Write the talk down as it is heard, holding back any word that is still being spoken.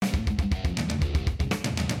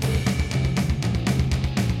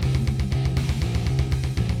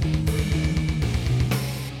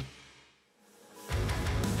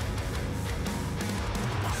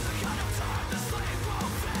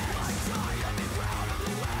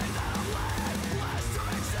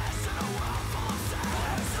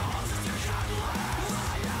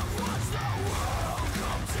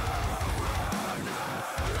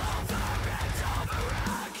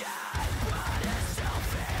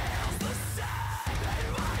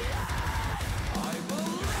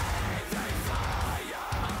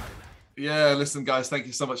Yeah, listen, guys, thank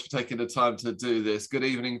you so much for taking the time to do this. Good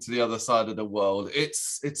evening to the other side of the world.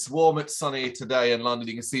 It's warm, it's sunny today in London.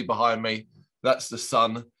 You can see behind me, that's the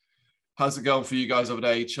sun. How's it going for you guys over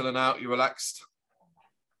there? You chilling out? You relaxed?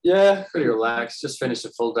 Yeah, pretty relaxed. Just finished a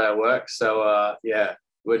full day of work. So, yeah,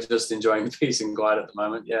 we're just enjoying the peace and quiet at the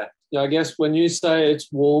moment. Yeah. Yeah, I guess when you say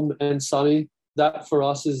it's warm and sunny, that for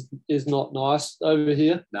us is not nice over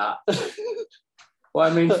here. Nah. Well,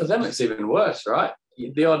 I mean, for them, it's even worse, right?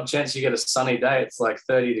 The odd chance you get a sunny day, it's like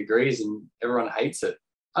 30 degrees and everyone hates it,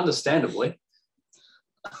 understandably.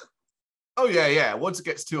 Oh, yeah. Once it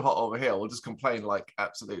gets too hot over here, we'll just complain like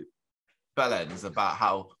absolute bellends about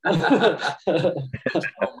how it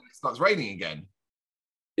starts raining again.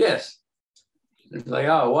 Yes. It's like,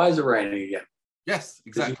 oh, why is it raining again? Yes,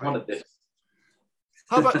 exactly. You wanted this.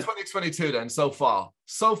 How about 2022 then, so far?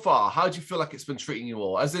 So far, how do you feel like it's been treating you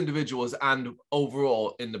all as individuals and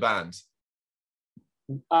overall in the band?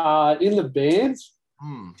 In the band,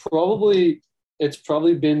 it's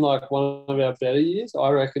probably been like one of our better years, I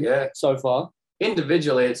reckon, so far.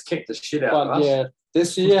 Individually, it's kicked the shit out of us. Yeah,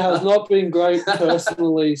 this year has not been great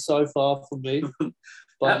personally so far for me.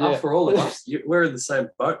 But yeah. For all of us, we're in the same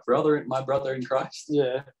boat, my brother in Christ.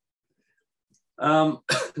 Yeah. No,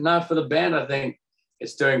 for the band, I think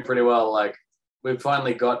it's doing pretty well. Like, we've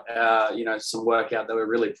finally got, some work out that we're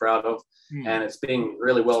really proud of, and it's being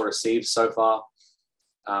really well received so far.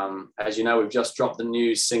 As you know, we've just dropped the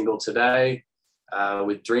new single today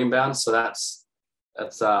with Dreambound, so that's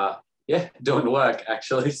doing the work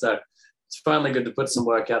actually. So it's finally good to put some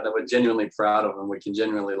work out that we're genuinely proud of, and we can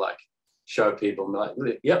genuinely like show people and be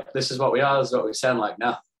like, yep, this is what we are, this is what we sound like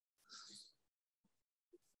now.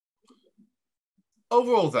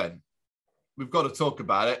 Overall then, we've got to talk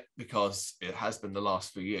about it because it has been the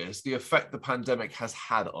last few years, the effect the pandemic has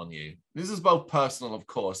had on you. This is both personal, of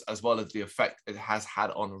course, as well as the effect it has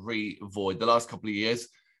had on Revoid. The last couple of years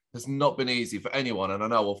has not been easy for anyone. And I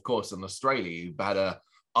know, of course, in Australia, you've had a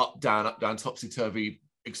up, down, topsy-turvy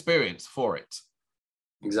experience for it.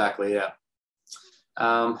 Exactly, yeah.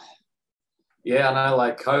 Yeah, I know,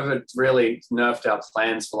 like COVID really nerfed our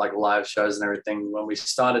plans for like live shows and everything. When we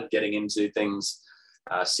started getting into things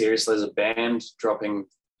seriously as a band, dropping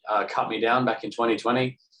Cut Me Down back in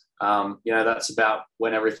 2020, that's about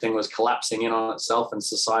when everything was collapsing in on itself and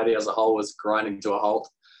society as a whole was grinding to a halt.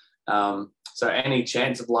 So any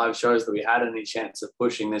chance of live shows that we had, any chance of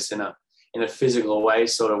pushing this in a physical way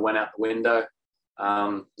sort of went out the window.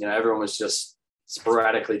 Everyone was just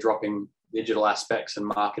sporadically dropping digital aspects and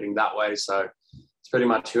marketing that way. So it's pretty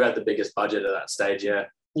much who had the biggest budget at that stage. Yeah.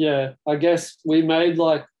 Yeah. I guess we made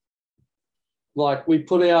like we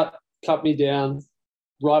put out Cut Me Down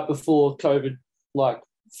right before COVID like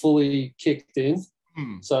fully kicked in.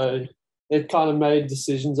 So it kind of made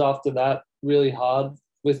decisions after that really hard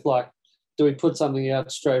with like, do we put something out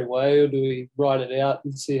straight away or do we write it out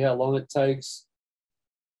and see how long it takes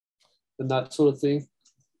and that sort of thing?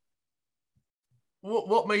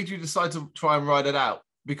 What made you decide to try and write it out?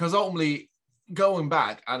 Because ultimately, going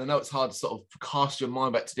back, and I know it's hard to sort of cast your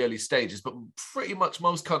mind back to the early stages, but pretty much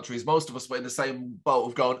most countries, most of us were in the same boat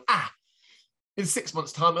of going, in 6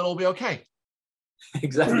 months' time, it'll all be okay.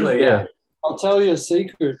 Exactly, yeah. I'll tell you a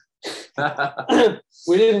secret.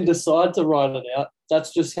 We didn't decide to write it out.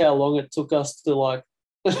 That's just how long it took us to like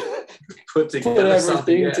put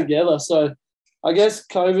everything together. So I guess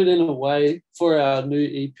COVID in a way for our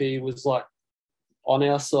new EP was like on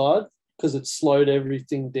our side because it slowed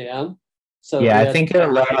everything down. So yeah, I think it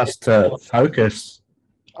allowed us to focus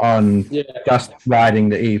on just writing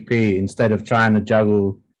the EP instead of trying to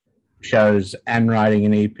juggle shows and writing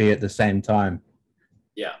an EP at the same time.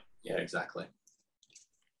 Yeah, exactly.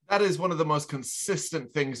 That is one of the most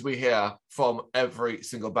consistent things we hear from every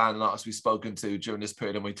single band and artist we've spoken to during this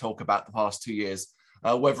period, and we talk about the past 2 years,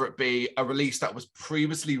 whether it be a release that was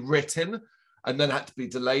previously written and then had to be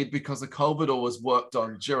delayed because of COVID or was worked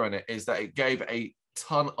on during it, is that it gave a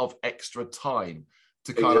ton of extra time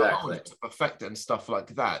to kind of to perfect it and stuff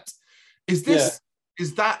like that. Is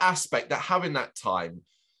that aspect, that having that time,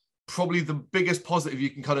 probably the biggest positive you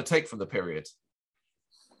can kind of take from the period?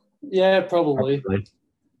 Yeah, probably.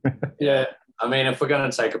 Yeah. I mean, if we're going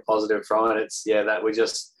to take a positive from it, it's that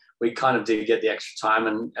we kind of did get the extra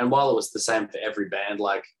time, and while it was the same for every band,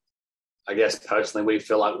 like I guess personally we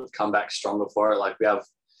feel like we've come back stronger for it. Like we have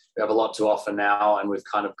a lot to offer now, and we've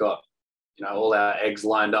kind of got all our eggs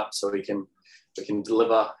lined up so we can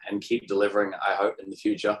deliver and keep delivering, I hope, in the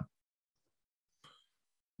future.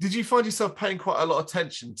 Did you find yourself paying quite a lot of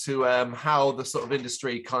attention to how the sort of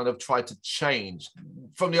industry kind of tried to change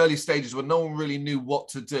from the early stages when no one really knew what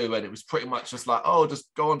to do, and it was pretty much just like, oh, just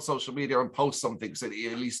go on social media and post something so that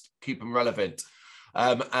you at least keep them relevant.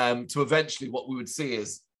 To eventually what we would see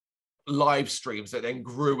is live streams that then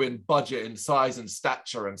grew in budget and size and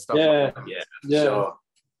stature and stuff. Yeah, like that. yeah. Sure.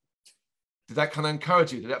 Did that kind of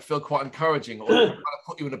encourage you? Did that feel quite encouraging, or did it kind of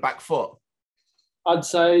put you in the back foot? I'd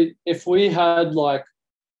say if we had like,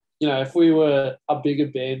 you know, if we were a bigger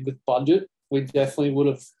band with budget, we definitely would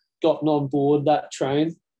have gotten on board that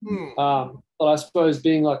train. But I suppose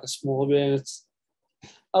being like a smaller band, it's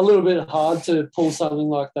a little bit hard to pull something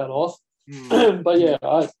like that off. But yeah,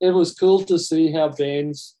 it was cool to see how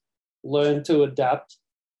bands learn to adapt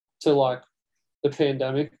to like the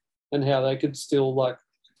pandemic and how they could still like,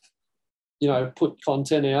 you know, put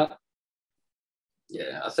content out.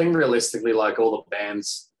 Yeah, I think realistically, like all the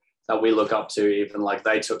bands that we look up to, even like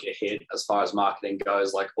they took a hit as far as marketing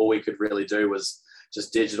goes. Like all we could really do was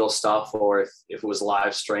just digital stuff, or if it was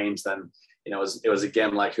live streams, then, you know, it was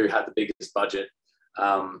again like who had the biggest budget.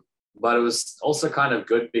 But it was also kind of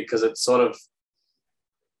good because it's sort of,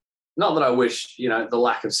 not that I wish, you know, the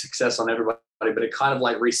lack of success on everybody, but it kind of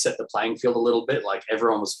like reset the playing field a little bit. Like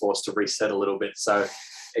everyone was forced to reset a little bit. So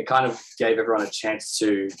it kind of gave everyone a chance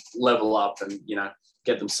to level up and, you know,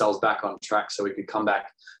 get themselves back on track so we could come back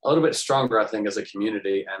a little bit stronger, I think, as a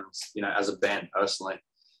community and, you know, as a band personally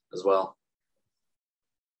as well.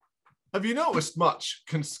 Have you noticed much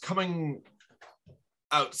coming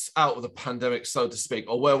out of the pandemic, so to speak,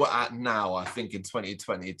 or where we're at now, I think in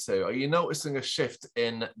 2022, are you noticing a shift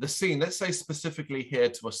in the scene, let's say specifically here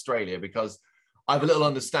to Australia, because I have a little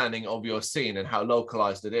understanding of your scene and how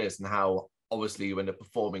localized it is and how obviously you end up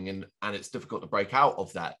performing in, and it's difficult to break out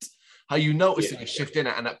of that. Are you noticing a shift in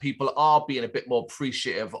it and that people are being a bit more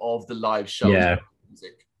appreciative of the live shows? Yeah.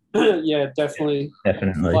 Music? Yeah, definitely.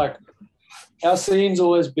 Definitely. Like our scene's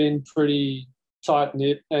always been pretty tight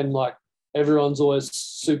knit and like everyone's always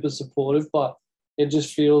super supportive, but it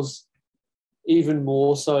just feels even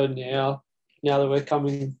more so now that we're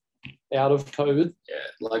coming out of COVID. Yeah,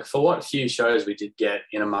 like for what few shows we did get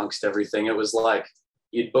in amongst everything, it was like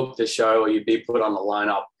you'd book the show or you'd be put on the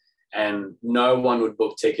lineup and no one would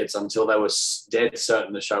book tickets until they were dead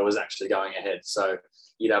certain the show was actually going ahead. So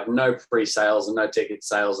you'd have no pre-sales and no ticket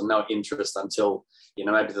sales and no interest until, you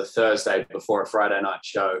know, maybe the Thursday before a Friday night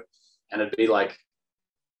show. And it'd be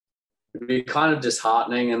kind of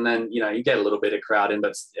disheartening. And then, you know, you get a little bit of crowd in,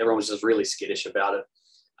 but everyone was just really skittish about it.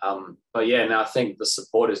 But yeah, now I think the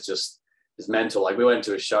support is mental. Like we went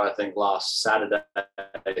to a show, I think last Saturday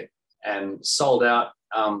and sold out.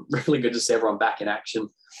 Really good to see everyone back in action,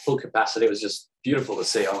 full capacity. It was just beautiful to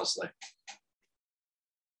see, honestly.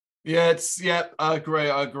 Yeah, I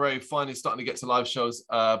agree. Finally starting to get to live shows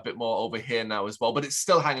a bit more over here now as well, but it's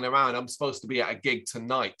still hanging around. I'm supposed to be at a gig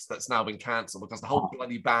tonight that's now been cancelled because the whole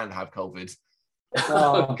bloody band have COVID.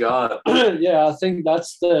 Oh God. Yeah, I think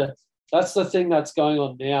that's the thing that's going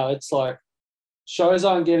on now. It's like shows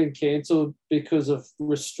aren't getting cancelled because of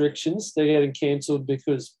restrictions. They're getting cancelled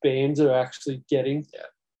because bands are actually getting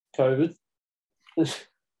COVID.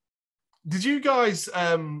 Did you guys,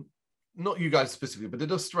 not you guys specifically, but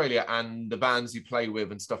did Australia and the bands you play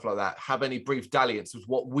with and stuff like that have any brief dalliance with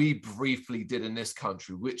what we briefly did in this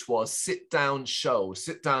country, which was sit-down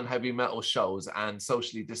heavy metal shows and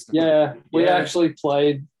socially distant? Yeah, we actually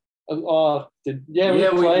played. We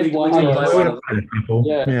played one.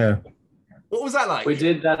 Yeah. What was that like? We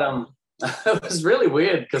did that. It was really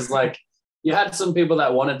weird because like you had some people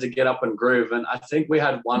that wanted to get up and groove, and I think we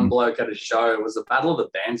had one bloke at a show. It was the Battle of the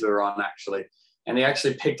Bands we were on actually, and he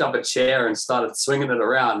actually picked up a chair and started swinging it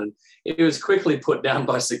around, and it was quickly put down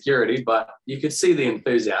by security. But you could see the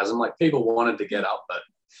enthusiasm. Like people wanted to get up, but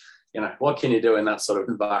you know what can you do in that sort of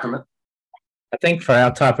environment? I think for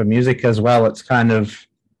our type of music as well, it's kind of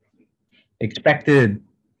expected,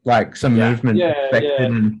 like some movement,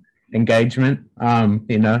 and engagement.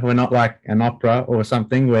 You know, we're not like an opera or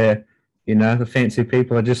something where, you know, the fancy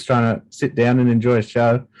people are just trying to sit down and enjoy a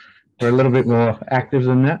show. We're a little bit more active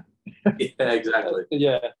than that. Yeah, exactly.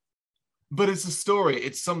 Yeah. But it's a story.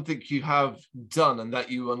 It's something you have done and that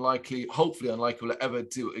you hopefully unlikely will ever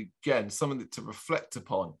do again, something to reflect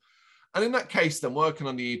upon. And in that case, then working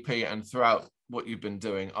on the EP and throughout what you've been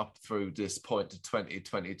doing up through this point to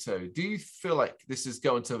 2022, do you feel like this is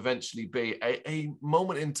going to eventually be a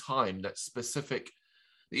moment in time that's specific,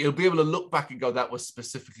 that you'll be able to look back and go, that was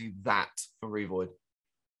specifically that for Revoid?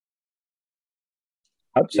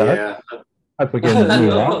 Hope so. Yeah. Hope we're getting a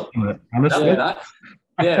new one, honestly.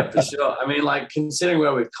 Yeah, for sure. I mean, like considering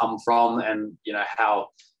where we've come from and, you know, how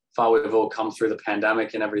far we've all come through the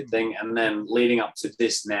pandemic and everything, and then leading up to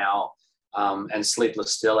this now, and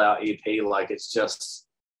Sleepless Still, our EP. Like,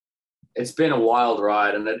 it's been a wild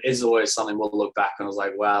ride, and it is always something we'll look back and was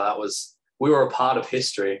like, wow, we were a part of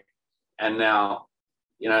history. And now,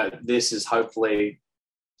 you know, this is hopefully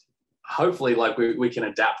like we can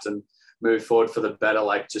adapt and move forward for the better,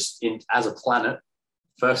 like just as a planet,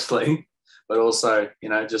 firstly, but also, you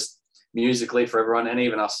know, just musically for everyone, and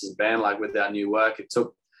even us as a band, like with our new work. It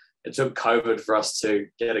took COVID for us to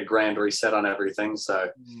get a grand reset on everything. So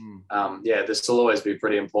yeah, this will always be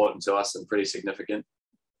pretty important to us and pretty significant.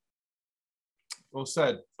 Well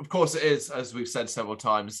said. Of course it is, as we've said several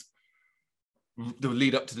times, the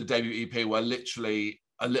lead up to the debut EP, we're literally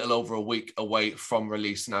a little over a week away from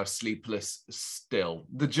release now, Sleepless Still.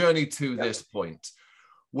 The journey to this point,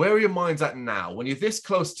 where are your minds at now? When you're this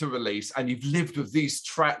close to release and you've lived with these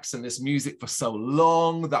tracks and this music for so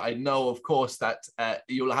long that I know, of course, that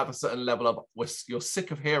you'll have a certain level of, you're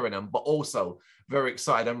sick of hearing them, but also very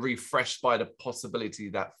excited and refreshed by the possibility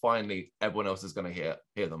that finally everyone else is going to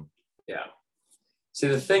hear them. Yeah. See,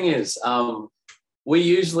 the thing is, we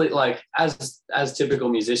usually, like, as typical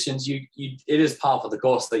musicians, it is part of the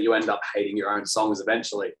course that you end up hating your own songs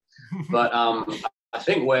eventually. But I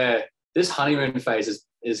think where this honeymoon phase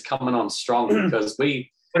is coming on strong, because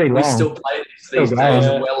we still play these days,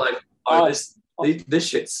 and we're like, this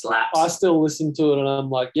shit slaps. I still listen to it and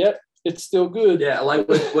I'm like, yep, it's still good. Yeah, like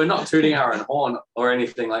we're not tooting our own horn or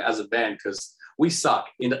anything, like, as a band, because we suck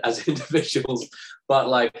as individuals. But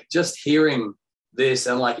like, just hearing this,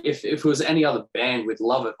 and like, if it was any other band, we'd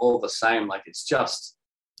love it all the same. Like, it's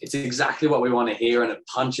exactly what we want to hear, and it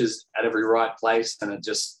punches at every right place, and it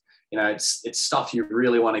just, you know, it's stuff you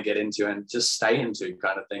really want to get into and just stay into,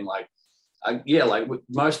 kind of thing. Like, like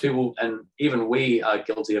most people, and even we, are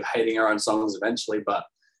guilty of hating our own songs eventually, but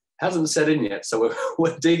hasn't set in yet. So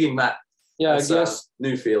we're digging that. Yeah, I guess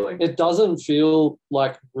new feeling. It doesn't feel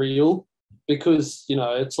like real, because, you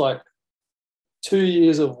know, it's like 2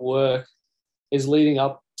 years of work is leading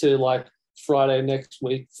up to like Friday next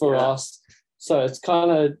week for us. So it's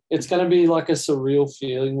going to be like a surreal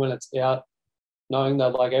feeling when it's out, knowing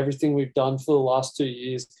that like everything we've done for the last 2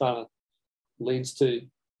 years kind of leads to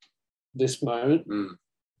this moment.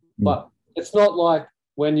 But it's not like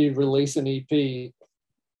when you release an EP, you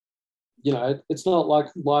know, it's not like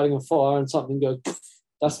lighting a fire and something goes,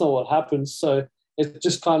 that's not what happens. So it's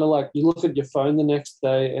just kind of like you look at your phone the next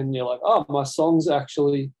day and you're like, oh, my song's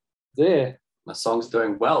actually there. My song's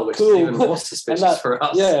doing well, which is even more suspicious for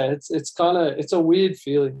us. Yeah, it's a weird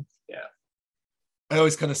feeling. Yeah. I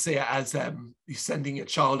always kind of see it as you're sending your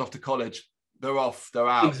child off to college. They're off, they're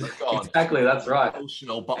out, they're gone. Exactly, that's right.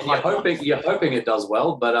 Emotional, but you're hoping it does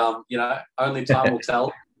well, but you know, only time will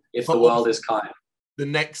tell if the world is kind. The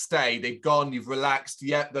next day they've gone, you've relaxed,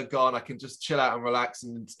 yep, they're gone, I can just chill out and relax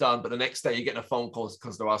and it's done. But the next day you're getting a phone call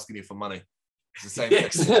because they're asking you for money. It's the same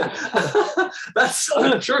thing. That's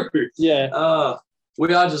so true. Yeah.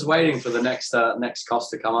 We are just waiting for the next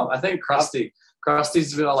cost to come up. I think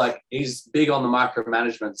Krusty's like, he's big on the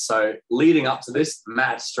micromanagement. So leading up to this,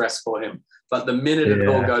 mad stress for him. But the minute it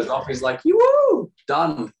all goes off, he's like, woo,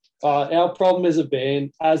 done. Our problem as a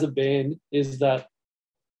band is that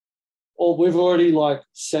we've already like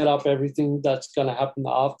set up everything that's going to happen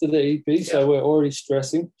after the EP. So we're already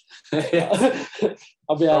stressing.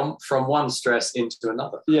 From one stress into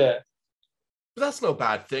another. Yeah. But that's no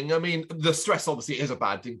bad thing. I mean, the stress obviously is a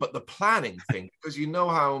bad thing, but the planning thing, because you know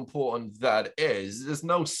how important that is, there's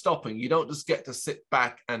no stopping. You don't just get to sit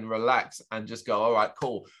back and relax and just go, all right,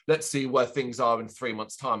 cool. Let's see where things are in 3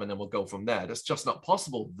 months' time, and then we'll go from there. That's just not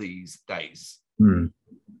possible these days.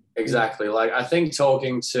 Exactly. Like, I think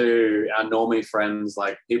talking to our normie friends,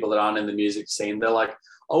 like people that aren't in the music scene, they're like,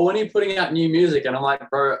 oh, when are you putting out new music? And I'm like,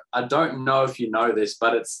 bro, I don't know if you know this,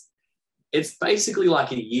 but it's basically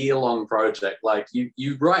like a year-long project. Like,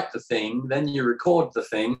 you write the thing, then you record the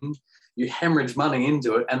thing, you hemorrhage money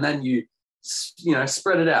into it, and then you know,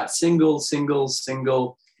 spread it out, single,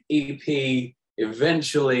 EP,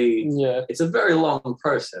 eventually. Yeah. It's a very long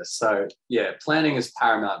process. So yeah, planning is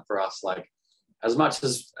paramount for us. Like, as much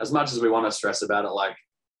as we want to stress about it, like,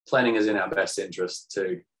 planning is in our best interest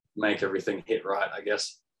to make everything hit right, I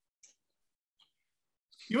guess.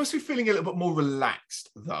 You must be feeling a little bit more relaxed,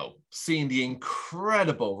 though, seeing the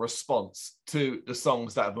incredible response to the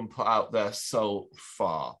songs that have been put out there so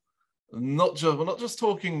far. We're not just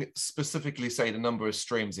talking specifically, say, the number of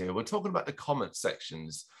streams here. We're talking about the comment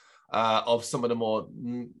sections of some of the more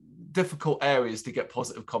difficult areas to get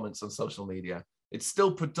positive comments on social media. It's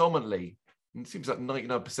still predominantly, it seems like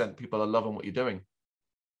 99% people are loving what you're doing.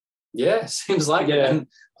 Yeah, seems like it. And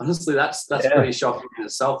honestly, that's pretty shocking in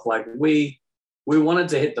itself. Like, we we wanted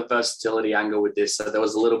to hit the versatility angle with this, so there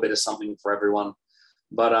was a little bit of something for everyone.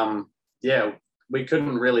 But yeah, we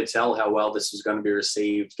couldn't really tell how well this was going to be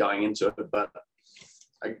received going into it. But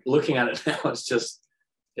looking at it now,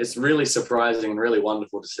 it's really surprising and really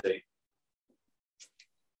wonderful to see.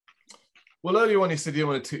 Well, earlier on you said you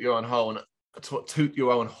want to toot your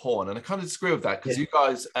own horn, and I kind of disagree with that, because you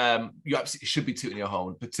guys, you absolutely should be tooting your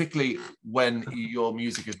horn, particularly when your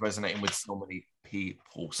music is resonating with so many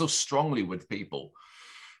people, so strongly with people.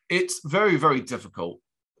 It's very, very difficult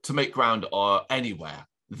to make ground anywhere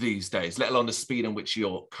these days, let alone the speed in which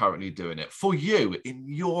you're currently doing it. For you, in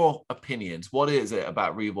your opinions, what is it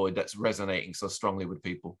about Revoid that's resonating so strongly with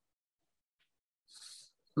people?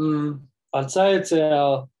 I'd say it's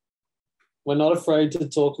we're not afraid to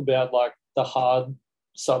talk about like the hard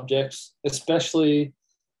subjects, especially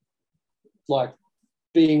like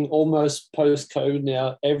being almost post-COVID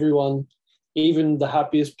now. Everyone, even the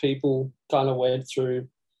happiest people, kind of went through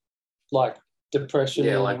like depression.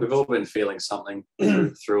 Yeah, like we've all been feeling something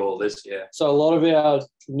through all this. Yeah. So a lot of our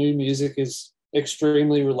new music is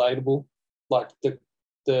extremely relatable, like the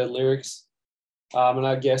lyrics, and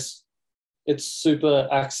I guess it's super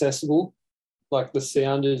accessible. Like the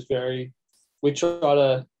sound is very. We try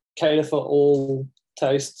to cater for all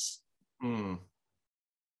tastes. Well,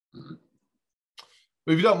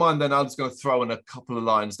 if you don't mind, then I'm just going to throw in a couple of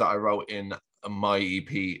lines that I wrote in my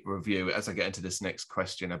EP review as I get into this next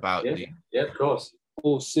question about Yeah, of course.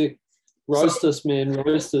 Oh, sick. Roast us, man.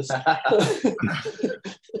 Roast us.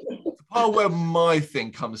 Part of where my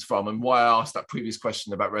thing comes from and why I asked that previous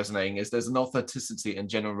question about resonating is there's an authenticity and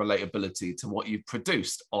general relatability to what you've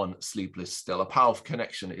produced on Sleepless Still. A powerful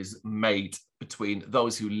connection is made between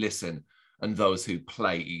those who listen and those who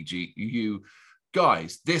play, e.g. you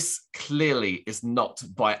guys. This clearly is not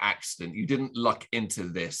by accident. You didn't luck into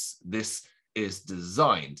this. This is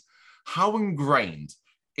designed. How ingrained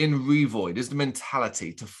in Revoid is the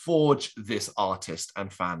mentality to forge this artist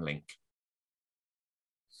and fan link?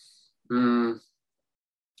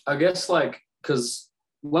 I guess like, because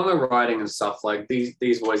when we're writing and stuff, like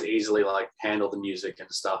these boys easily like handle the music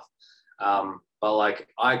and stuff. But like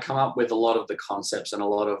I come up with a lot of the concepts and a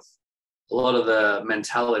lot of the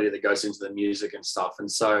mentality that goes into the music and stuff.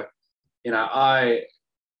 And so, you know,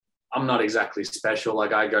 I'm not exactly special.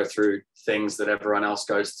 Like I go through things that everyone else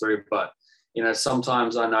goes through, but you know,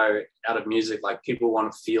 sometimes I know out of music, like people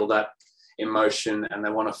want to feel that emotion and they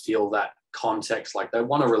want to feel that context. Like they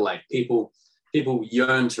want to relate. People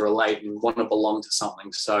yearn to relate and want to belong to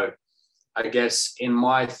something. So I guess in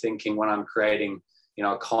my thinking, when I'm creating, you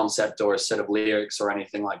know, a concept or a set of lyrics or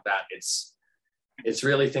anything like that, it's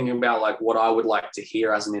really thinking about like what I would like to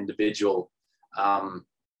hear as an individual,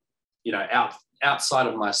 you know, outside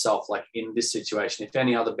of myself. Like in this situation, if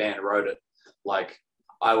any other band wrote it, like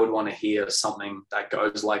I would want to hear something that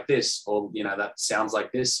goes like this, or, you know, that sounds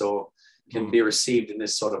like this, or can be received in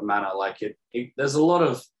this sort of manner. Like there's a lot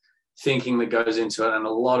of thinking that goes into it and a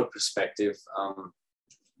lot of perspective.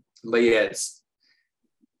 But yeah,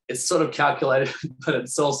 it's sort of calculated, but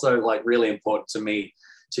it's also like really important to me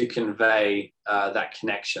to convey that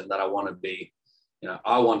connection that I want to be. You know,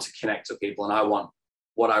 I want to connect to people and I want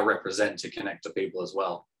what I represent to connect to people as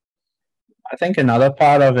well. I think another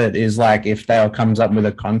part of it is like if Dale comes up with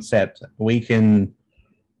a concept,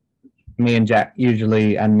 me and Jack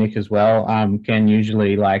usually, and Nick as well, can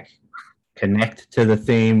usually like connect to the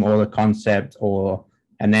theme or the concept,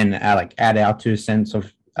 and then add our 2 cents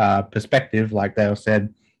of perspective, like Dale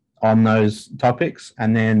said, on those topics,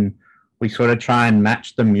 and then we sort of try and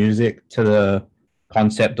match the music to the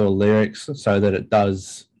concept or lyrics so that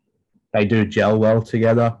they do gel well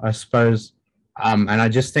together, I suppose. And I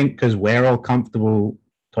just think because we're all comfortable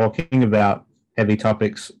talking about heavy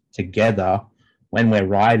topics together, when we're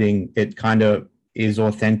writing, it kind of is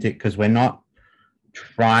authentic because we're not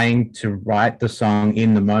trying to write the song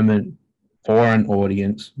in the moment for an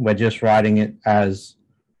audience. We're just writing it as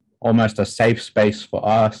almost a safe space for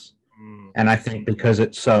us. And I think because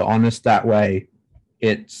it's so honest that way,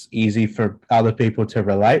 it's easy for other people to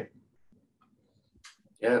relate.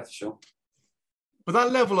 Yeah, for sure. But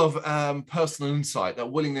that level of personal insight,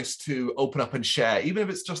 that willingness to open up and share, even if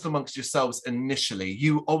it's just amongst yourselves initially,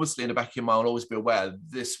 you obviously in the back of your mind will always be aware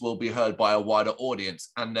this will be heard by a wider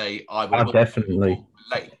audience and they either will definitely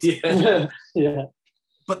relate. Yeah. Yeah.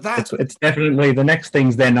 But that's it's definitely the next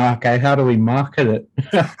thing's then, okay, how do we market it?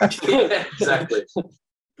 Yeah, exactly.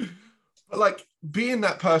 But like being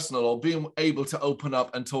that personal or being able to open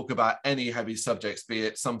up and talk about any heavy subjects, be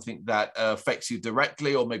it something that affects you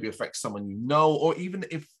directly or maybe affects someone you know, or even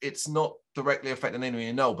if it's not directly affecting anyone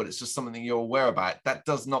you know, but it's just something that you're aware about, that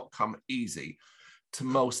does not come easy. to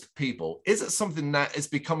most people. Is it something that is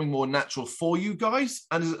becoming more natural for you guys?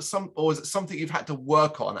 And is it something you've had to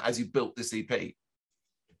work on as you built this EP?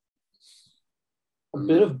 A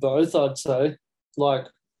bit of both, I'd say. Like,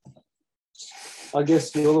 I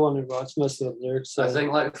guess you're the one who writes most of the lyrics. So. I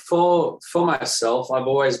think like for myself, I've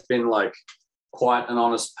always been like quite an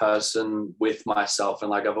honest person with myself. And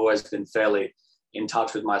like, I've always been fairly in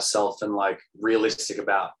touch with myself and like realistic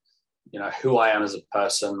about, you know, who I am as a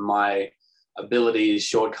person, my abilities,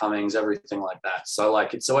 shortcomings, everything like that. So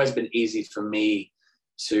like, it's always been easy for me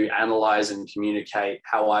to analyze and communicate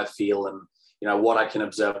how I feel and, you know, what I can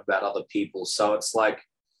observe about other people. So it's like,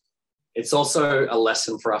 it's also a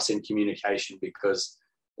lesson for us in communication because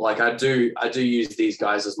like I do use these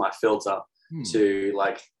guys as my filter to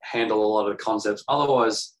like handle a lot of concepts.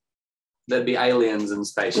 Otherwise there'd be aliens and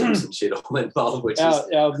spaceships and shit all involved, which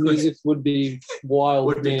our music would be wild.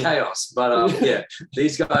 Would be chaos. But yeah,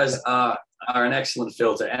 these guys are an excellent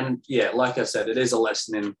filter. And yeah, like I said, it is a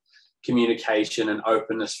lesson in communication and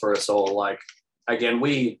openness for us all. Like, again,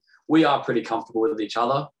 we are pretty comfortable with each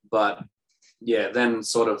other, but yeah, then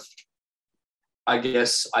sort of, I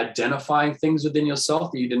guess, identifying things within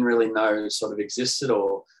yourself that you didn't really know sort of existed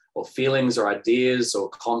or feelings or ideas or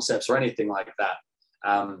concepts or anything like that.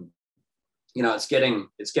 You know, it's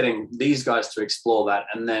getting these guys to explore that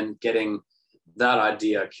and then getting that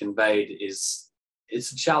idea conveyed it's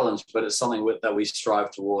a challenge, but it's something that we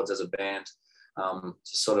strive towards as a band, to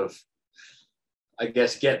sort of, I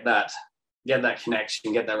guess, get that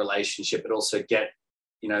connection, get that relationship, but also get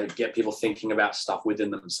people thinking about stuff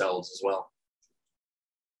within themselves as well.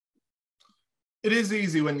 It is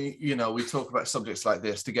easy when we talk about subjects like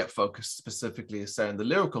this to get focused specifically as saying the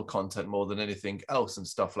lyrical content more than anything else and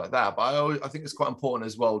stuff like that. But I think it's quite important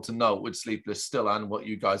as well to note with Sleepless Still and what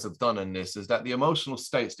you guys have done in this is that the emotional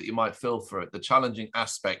states that you might feel through it, the challenging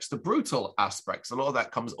aspects, the brutal aspects, a lot of that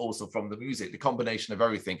comes also from the music, the combination of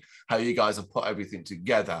everything, how you guys have put everything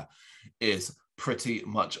together is pretty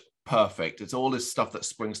much perfect. It's all this stuff that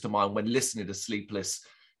springs to mind when listening to Sleepless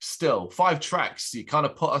Still. 5 tracks, you kind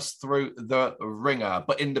of put us through the ringer,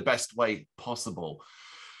 but in the best way possible.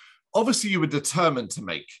 Obviously, you were determined to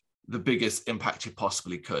make the biggest impact you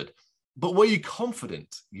possibly could, but were you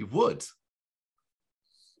confident you would?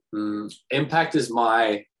 Impact is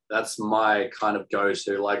that's my kind of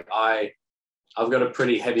go-to. Like I've got a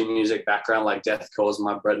pretty heavy music background, like deathcore is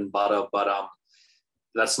my bread and butter, but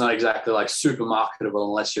that's not exactly like super marketable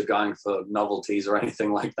unless you're going for novelties or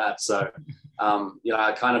anything like that. So,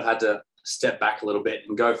 I kind of had to step back a little bit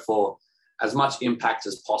and go for as much impact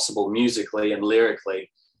as possible musically and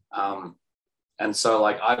lyrically. And so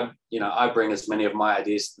like, I bring as many of my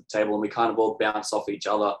ideas to the table and we kind of all bounce off each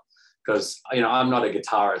other because, I'm not a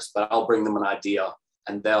guitarist, but I'll bring them an idea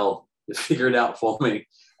and they'll figure it out for me.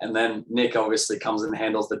 And then Nick obviously comes and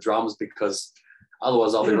handles the drums because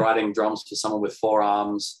otherwise I'll be writing drums for someone with 4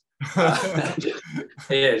 arms.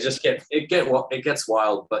 It gets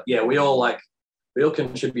wild. But yeah, we all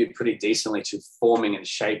contribute pretty decently to forming and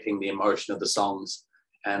shaping the emotion of the songs.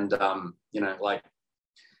 And,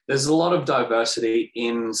 there's a lot of diversity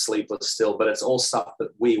in Sleepless Still, but it's all stuff that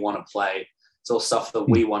we want to play. It's all stuff that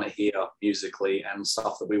we want to hear musically and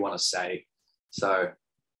stuff that we want to say. So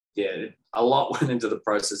yeah, a lot went into the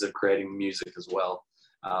process of creating music as well.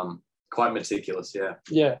 Quite meticulous, yeah.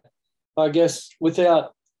 Yeah. I guess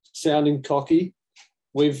without sounding cocky,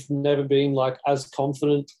 we've never been like as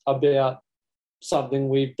confident about something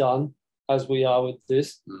we've done as we are with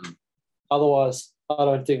this. Otherwise, I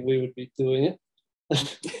don't think we would be doing it.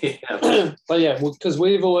 Yeah. But yeah, because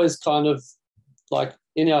we've always kind of like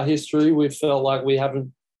in our history, we've felt like we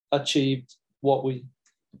haven't achieved what we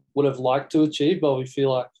would have liked to achieve, but we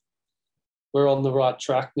feel like we're on the right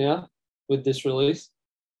track now with this release.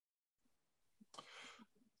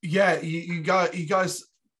 Yeah, you guys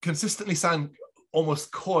consistently sound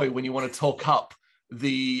almost coy when you want to talk up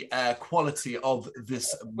the quality of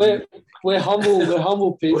this. We're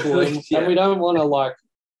humble people, and we don't want to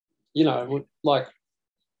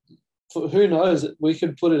who knows? We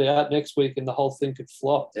could put it out next week and the whole thing could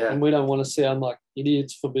flop, and we don't want to sound like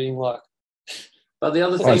idiots for being like. But the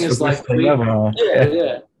other thing is like,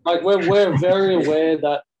 like we're very aware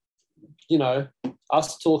that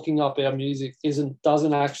us talking up our music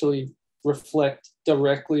doesn't actually reflect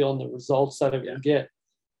directly on the results that it will get.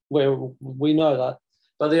 Where we know that.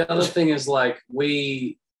 But the other thing is like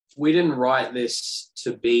we didn't write this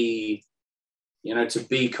to be, to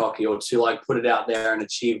be cocky or to like put it out there and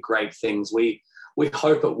achieve great things. We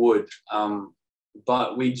hope it would,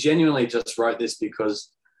 but we genuinely just wrote this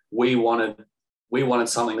because we wanted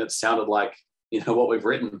something that sounded like what we've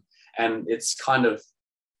written, and it's kind of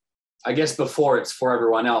I guess before it's for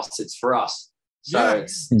everyone else, it's for us. So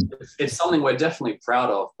it's something we're definitely proud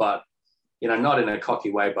of, but not in a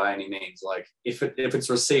cocky way by any means. Like if it's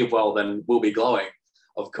received well, then we'll be glowing,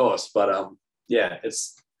 of course. But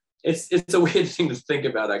it's a weird thing to think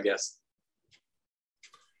about, I guess.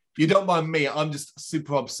 You don't mind me, I'm just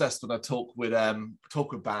super obsessed when I talk with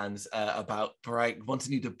bands about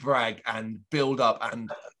wanting you to brag and build up,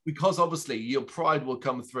 and because obviously your pride will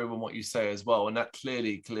come through in what you say as well, and that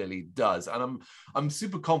clearly does. And I'm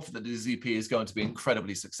super confident that this EP is going to be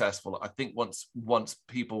incredibly successful. I think once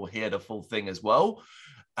people hear the full thing as well,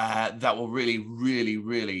 that will really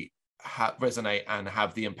resonate and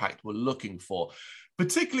have the impact we're looking for.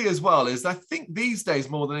 Particularly as well is, I think these days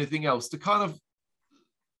more than anything else, to kind of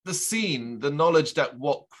the scene, the knowledge that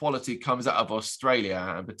what quality comes out of Australia,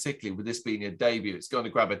 and particularly with this being your debut, it's going to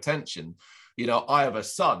grab attention. I have a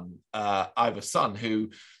son who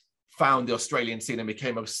found the Australian scene and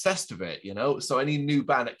became obsessed with it, so any new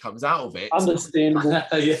band that comes out of it, understandable.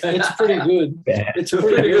 It's pretty good. It's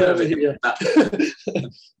pretty good over here.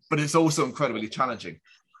 But it's also incredibly challenging.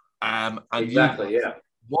 Exactly.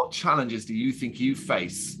 What challenges do you think you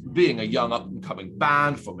face being a young up-and-coming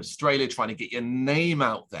band from Australia, trying to get your name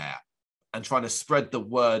out there and trying to spread the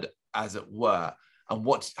word, as it were? And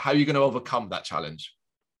how are you going to overcome that challenge?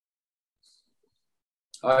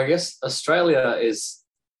 I guess Australia is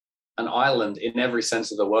an island in every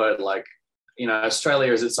sense of the word. Like,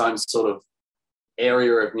 Australia is its own sort of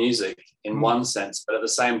area of music in one sense, but at the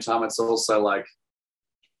same time, it's also like,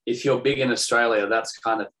 if you're big in Australia, that's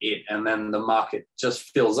kind of it. And then the market just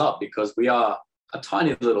fills up because we are a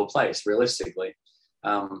tiny little place, realistically.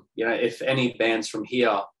 If any bands from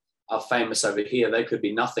here are famous over here, they could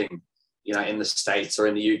be nothing, in the States or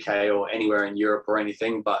in the UK or anywhere in Europe or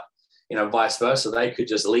anything. But, vice versa, they could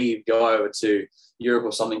just leave, go over to Europe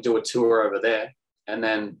or something, do a tour over there, and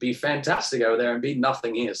then be fantastic over there and be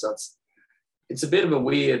nothing here. So it's a bit of a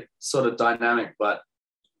weird sort of dynamic, but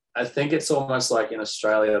I think it's almost like in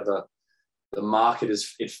Australia, the market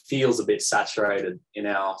it feels a bit saturated in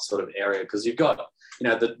our sort of area, because you've got,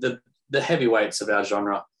 the heavyweights of our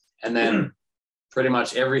genre, and then pretty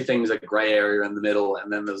much everything's a grey area in the middle,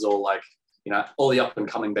 and then there's all like, all the up and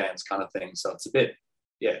coming bands kind of thing. So it's a bit,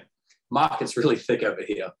 market's really thick over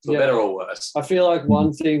here, for better or worse. I feel like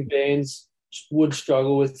one thing bands would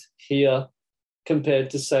struggle with here compared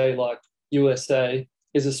to, say, like USA,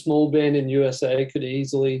 is a small band in USA could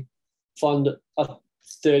easily fund a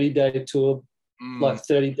 30-day tour, like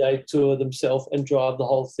 30-day tour themselves, and drive the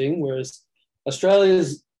whole thing. Whereas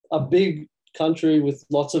Australia's a big country with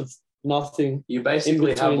lots of nothing. You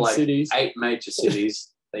basically have like cities. 8 major cities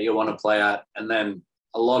that you want to play at, and then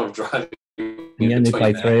a lot of driving. You only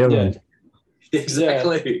play 3 of them.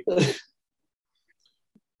 Exactly.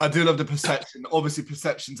 I do love the perception. Obviously,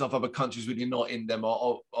 perceptions of other countries when you're not in them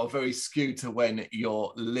are very skewed to when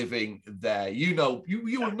you're living there. You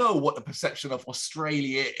will know what the perception of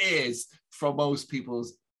Australia is from most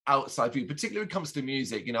people's outside view, particularly when it comes to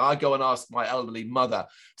music. I go and ask my elderly mother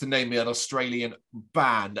to name me an Australian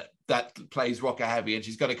band that plays rock or heavy, and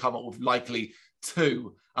she's going to come up with likely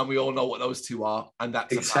 2, and we all know what those 2 are, and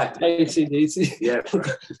that's exactly AC/DC. Yeah.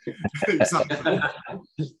 Exactly.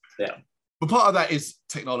 Yeah. But part of that is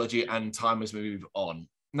technology and time as we move on.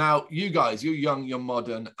 Now, you guys, you're young, you're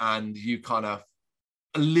modern, and you kind of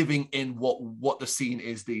are living in what the scene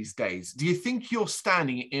is these days. Do you think you're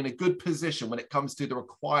standing in a good position when it comes to the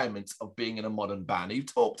requirements of being in a modern band?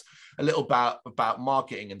 You've talked a little about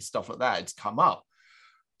marketing and stuff like that. It's come up.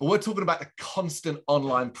 But we're talking about the constant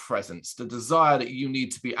online presence, the desire that you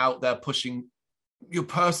need to be out there pushing your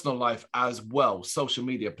personal life as well, social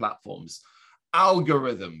media platforms,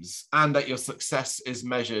 algorithms, and that your success is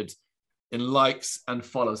measured in likes and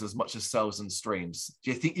follows as much as sales and streams. Do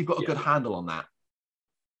you think you've got a good handle on that?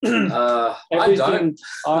 I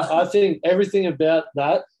think everything about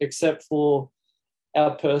that, except for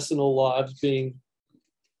our personal lives being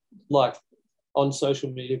like on social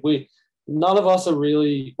media. None of us are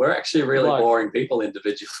really... We're actually really boring people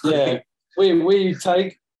individually. Yeah, we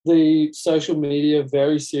take the social media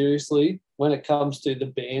very seriously when it comes to the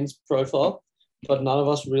band's profile, but none of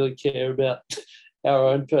us really care about our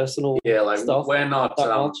own personal stuff.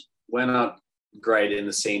 We're not great in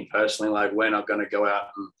the scene personally. Like, we're not going to go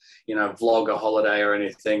out and vlog a holiday or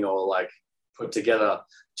anything, or like put together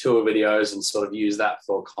tour videos and sort of use that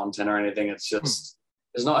for content or anything. It's just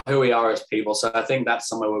it's not who we are as people. So I think that's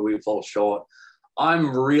somewhere where we fall short.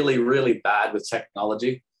 I'm really, really bad with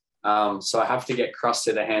technology, so I have to get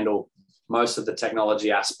Krusty to handle most of the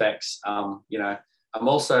technology aspects.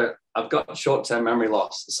 I've got short-term memory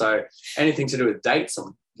loss, so anything to do with dates,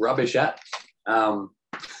 I'm rubbish at.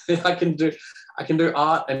 I can do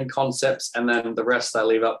art and concepts, and then the rest I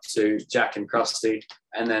leave up to Jack and Krusty,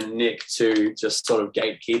 and then Nick to just sort of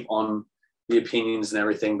gatekeep on the opinions and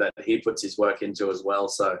everything that he puts his work into as well.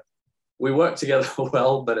 So we work together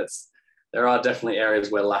well, but there are definitely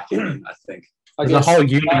areas we're lacking in, I think. The whole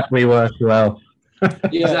unit we work well.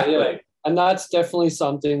 Yeah, exactly. Yeah. And that's definitely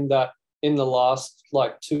something that in the last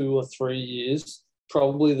 2 or 3 years,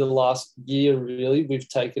 probably the last year really, we've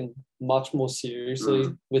taken much more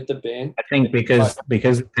seriously with the band. I think because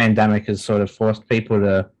the pandemic has sort of forced people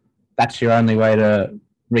to, that's your only way to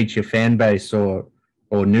reach your fan base or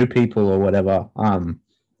new people or whatever.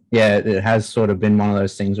 Yeah, it has sort of been one of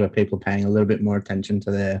those things where people are paying a little bit more attention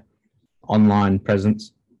to their online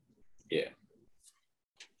presence. Yeah.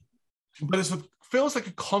 But it feels like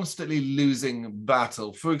a constantly losing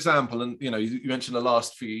battle. For example, and you mentioned the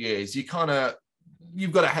last few years, you've got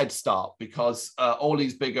a head start because all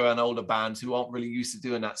these bigger and older bands who aren't really used to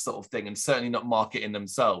doing that sort of thing and certainly not marketing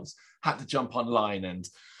themselves had to jump online and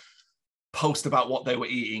post about what they were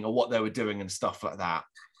eating or what they were doing and stuff like that,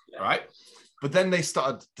 right? But then they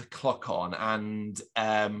started to clock on, and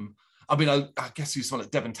I guess you saw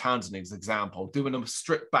like Devin Townsend as an example, doing them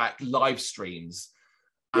stripped back live streams.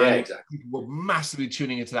 Yeah, exactly. People were massively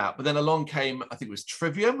tuning into that. But then along came, I think it was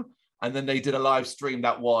Trivium, and then they did a live stream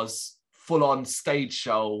that was full-on stage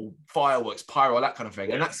show, fireworks, pyro, that kind of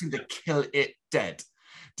thing. And that seemed to kill it dead.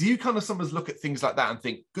 Do you kind of sometimes look at things like that and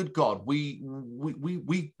think, good God, we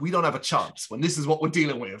don't have a chance when this is what we're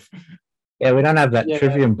dealing with? Yeah, we don't have that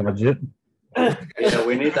Trivium budget. Yeah,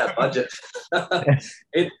 we need that budget.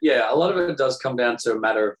 A lot of it does come down to a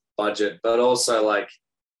matter of budget, but also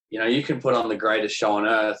you can put on the greatest show on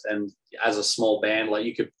earth, and as a small band,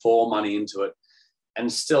 you could pour money into it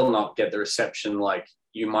and still not get the reception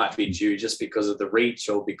you might be due just because of the reach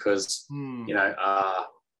or because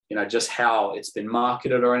just how it's been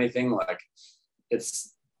marketed or anything.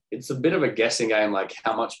 It's a bit of a guessing game,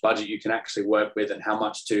 how much budget you can actually work with and how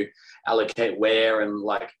much to allocate where, and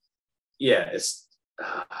it's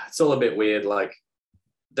all a bit weird.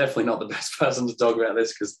 Definitely not the best person to talk about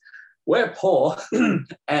this because we're poor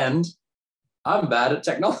and I'm bad at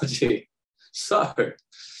technology. So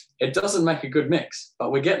it doesn't make a good mix,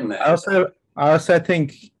 but we're getting there. I also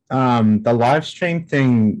think the live stream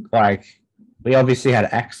thing, we obviously had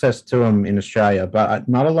access to them in Australia, but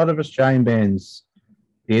not a lot of Australian bands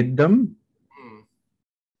did them,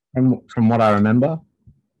 from what I remember.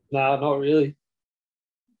 No, not really.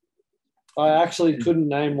 I actually couldn't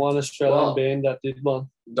name one Australian band that did one.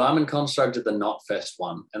 Diamond Construct did the Not Fest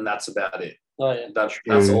one, and that's about it. Oh yeah,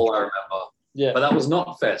 that's all I remember. Yeah, but that was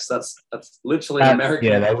Not Fest. That's literally American.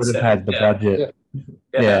 Yeah, they would have had the budget.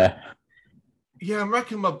 Yeah. Yeah, I'm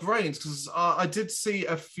racking my brains because I did see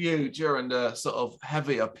a few during the sort of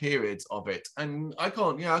heavier periods of it, and I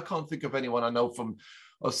can't think of anyone I know from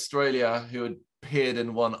Australia who had appeared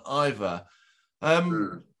in one either.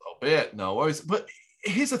 Albeit, no worries. But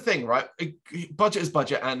here's the thing, right? Budget is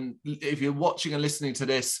budget, and if you're watching and listening to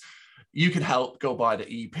this, you can help. Go buy the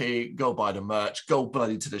EP, go buy the merch, go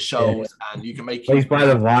bloody to the shows, and you can make. Please buy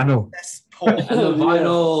the vinyl.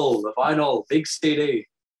 The vinyl, big CD.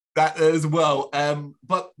 That as well,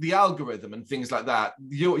 but the algorithm and things like that,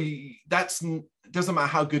 doesn't matter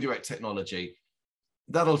how good you're at technology,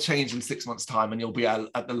 that'll change in 6 months' time, and you'll be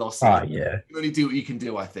at the loss. Yeah, you only do what you can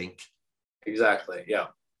do, I think. Exactly. Yeah.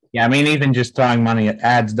 Yeah, I mean, even just throwing money at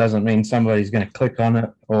ads doesn't mean somebody's going to click on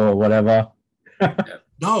it or whatever.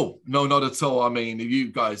 No, not at all. I mean, if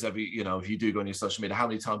you guys ever, if you do go on your social media, how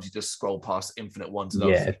many times you just scroll past infinite ones of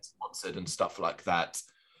those sponsored and stuff like that.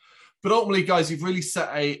 But ultimately, guys, you've really set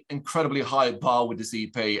a incredibly high bar with this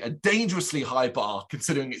EP, a dangerously high bar,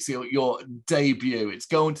 considering it's your debut. It's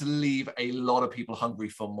going to leave a lot of people hungry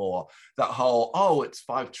for more. That whole, it's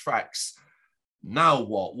 5 tracks. Now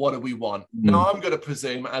what? What do we want? Now I'm going to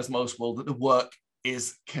presume, as most will, that the work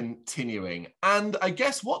is continuing. And I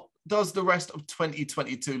guess what does the rest of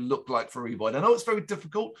 2022 look like for Revoid? I know it's very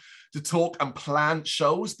difficult to talk and plan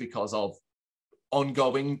shows because of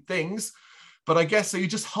ongoing things. But I guess, are you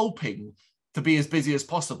just hoping to be as busy as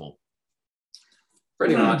possible?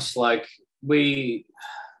 Pretty much. Obviously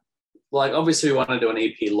we want to do an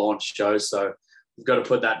EP launch show, so we've got to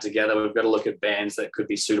put that together. We've got to look at bands that could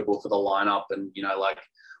be suitable for the lineup and,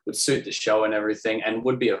 would suit the show and everything and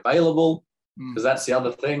would be available, because that's the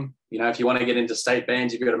other thing. If you want to get into state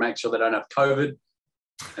bands, you've got to make sure they don't have COVID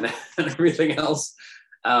and everything else.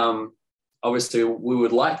 Obviously, we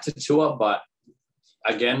would like to tour, but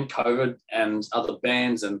again, COVID and other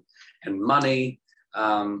bands and money.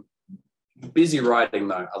 Busy writing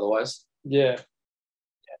though, otherwise. Yeah.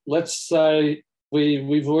 Let's say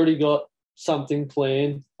we've already got something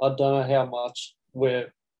planned. I don't know how much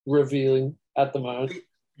we're revealing at the moment,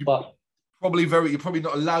 but you're probably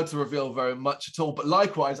not allowed to reveal very much at all. But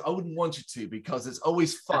likewise, I wouldn't want you to, because it's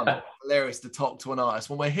always fun and hilarious to talk to an artist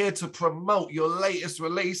when we're here to promote your latest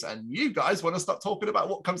release, and you guys want to start talking about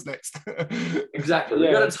what comes next. Exactly.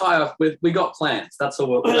 We got to tie off with, we got plans. That's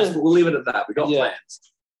all. We'll leave it at that. We got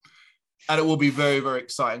plans. And it will be very, very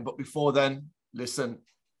exciting. But before then, listen,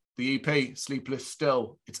 the EP, Sleepless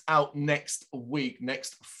Still, it's out next week,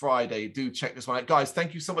 next Friday. Do check this one out. Guys,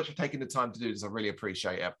 thank you so much for taking the time to do this. I really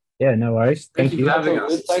appreciate it. Yeah, no worries. Thank you for having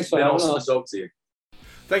us. Thanks for having us. To talk to you.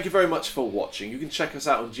 Thank you very much for watching. You can check us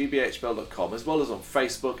out on gbhbl.com, as well as on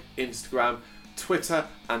Facebook, Instagram, Twitter,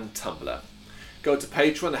 and Tumblr. Go to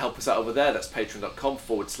Patreon and help us out over there. That's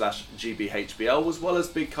patreon.com/GBHBL, as well as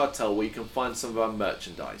Big Cartel, where you can find some of our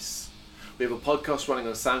merchandise. We have a podcast running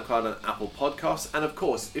on SoundCloud and Apple Podcasts. And of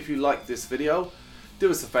course, if you like this video, do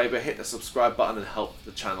us a favor, hit the subscribe button and help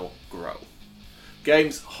the channel grow.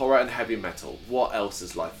 Games, horror, and heavy metal. What else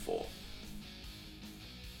is life for?